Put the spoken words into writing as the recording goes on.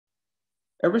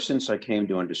Ever since I came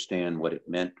to understand what it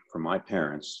meant for my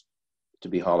parents to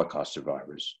be Holocaust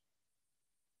survivors,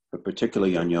 but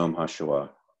particularly on Yom HaShoah,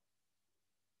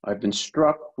 I've been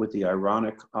struck with the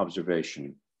ironic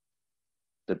observation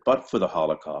that but for the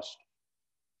Holocaust,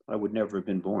 I would never have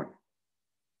been born.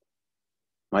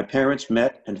 My parents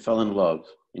met and fell in love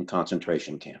in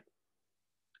concentration camp.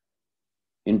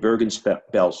 In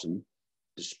Bergen-Belsen,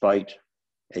 despite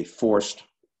a forced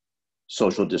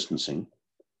social distancing,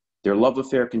 their love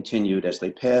affair continued as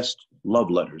they passed love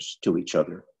letters to each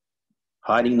other,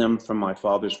 hiding them from my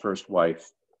father's first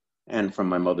wife and from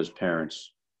my mother's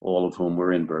parents, all of whom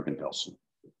were in Bergen-Belsen.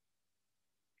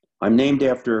 I'm named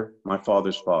after my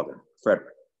father's father,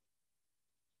 Frederick.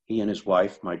 He and his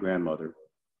wife, my grandmother,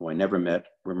 who I never met,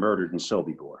 were murdered in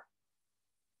Sobibor.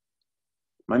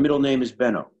 My middle name is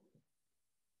Benno.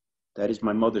 That is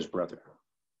my mother's brother,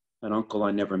 an uncle I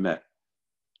never met,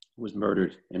 who was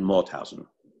murdered in Mauthausen.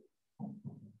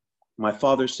 My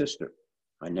father's sister,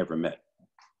 I never met.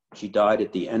 She died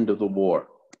at the end of the war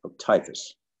of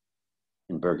typhus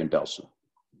in Bergen-Belsen.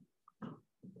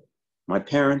 My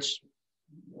parents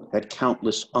had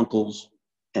countless uncles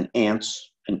and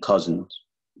aunts and cousins,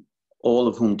 all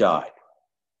of whom died.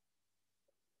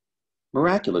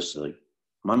 Miraculously,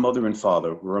 my mother and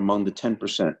father were among the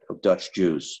 10% of Dutch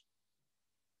Jews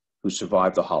who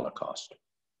survived the Holocaust.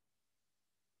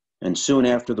 And soon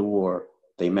after the war,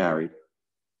 they married.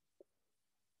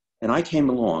 And I came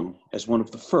along as one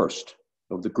of the first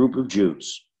of the group of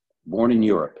Jews born in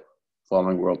Europe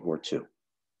following World War II.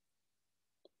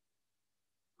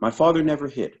 My father never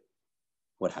hid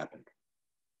what happened.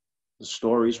 The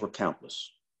stories were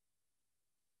countless.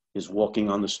 His walking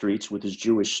on the streets with his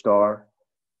Jewish star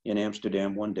in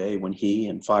Amsterdam one day when he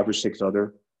and 5 or 6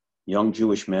 other young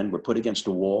Jewish men were put against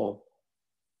a wall,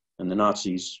 and the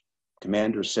Nazis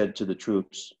commander said to the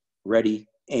troops, "Ready,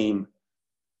 aim,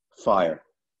 fire."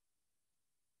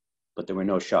 But there were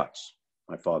no shots.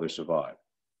 My father survived.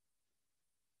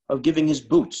 Of giving his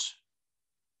boots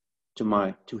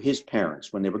to his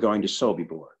parents when they were going to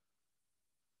Sobibor,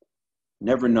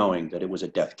 never knowing that it was a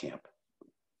death camp.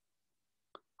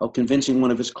 Of convincing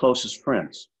one of his closest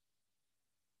friends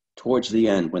towards the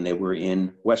end when they were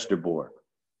in Westerbork,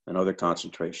 another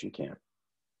concentration camp,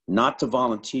 not to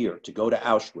volunteer to go to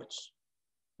Auschwitz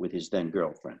with his then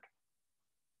girlfriend.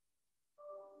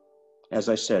 As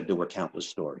I said, there were countless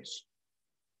stories.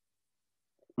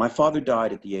 My father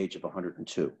died at the age of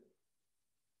 102,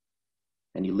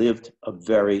 and he lived a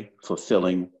very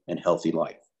fulfilling and healthy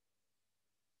life.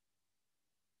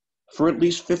 For at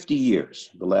least 50 years,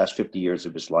 the last 50 years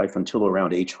of his life, until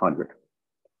around age 100,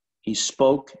 he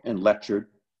spoke and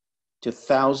lectured to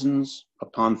thousands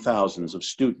upon thousands of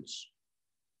students,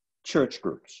 church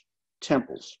groups,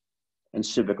 temples, and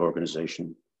civic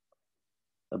organizations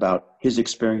about his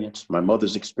experience, my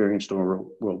mother's experience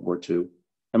during World War II.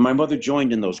 And my mother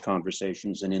joined in those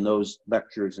conversations and in those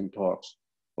lectures and talks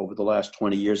over the last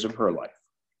 20 years of her life.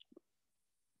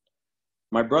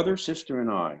 My brother, sister,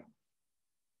 and I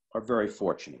are very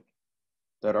fortunate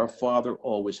that our father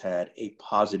always had a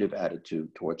positive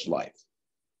attitude towards life.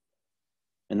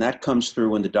 And that comes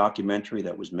through in the documentary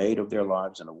that was made of their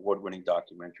lives, an award-winning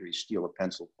documentary, Steal a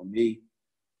Pencil for Me,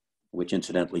 which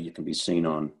incidentally you can be seen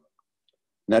on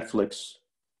Netflix,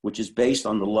 which is based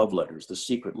on the love letters, the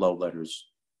secret love letters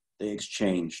they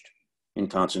exchanged in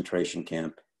concentration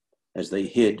camp as they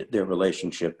hid their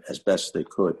relationship as best they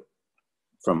could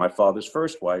from my father's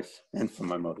first wife and from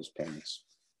my mother's parents.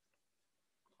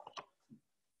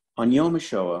 On Yom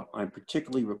HaShoah, I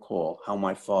particularly recall how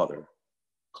my father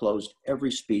closed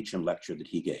every speech and lecture that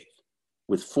he gave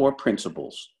with 4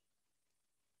 principles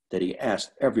that he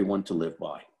asked everyone to live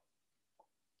by.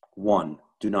 1,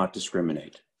 do not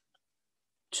discriminate.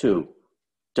 2,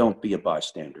 don't be a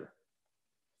bystander.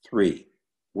 3,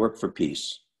 work for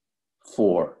peace.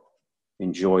 4,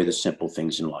 enjoy the simple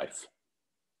things in life.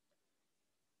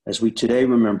 As we today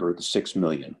remember the 6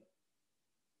 million,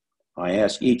 I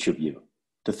ask each of you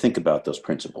to think about those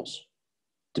principles,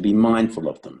 to be mindful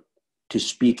of them, to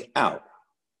speak out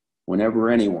whenever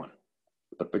anyone,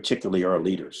 but particularly our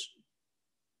leaders,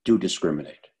 do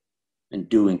discriminate and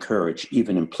do encourage,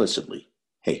 even implicitly,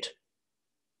 hate.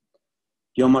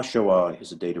 Yom HaShoah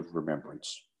is a date of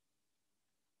remembrance.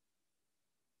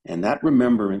 And that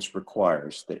remembrance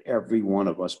requires that every one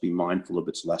of us be mindful of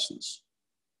its lessons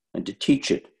and to teach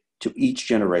it to each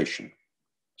generation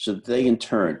so that they in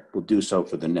turn will do so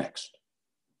for the next.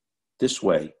 This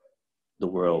way, the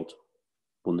world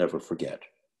will never forget.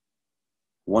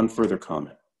 One further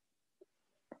comment.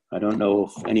 I don't know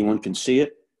if anyone can see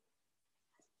it,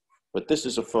 but this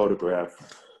is a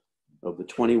photograph of the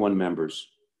 21 members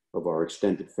of our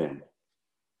extended family.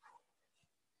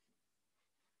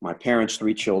 My parents'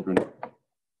 3 children,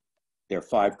 their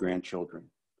 5 grandchildren,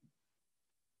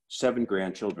 7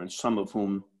 grandchildren, some of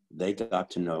whom they got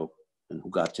to know and who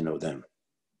got to know them.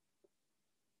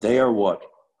 They are what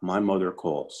my mother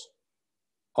calls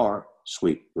our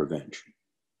sweet revenge.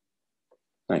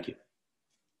 Thank you.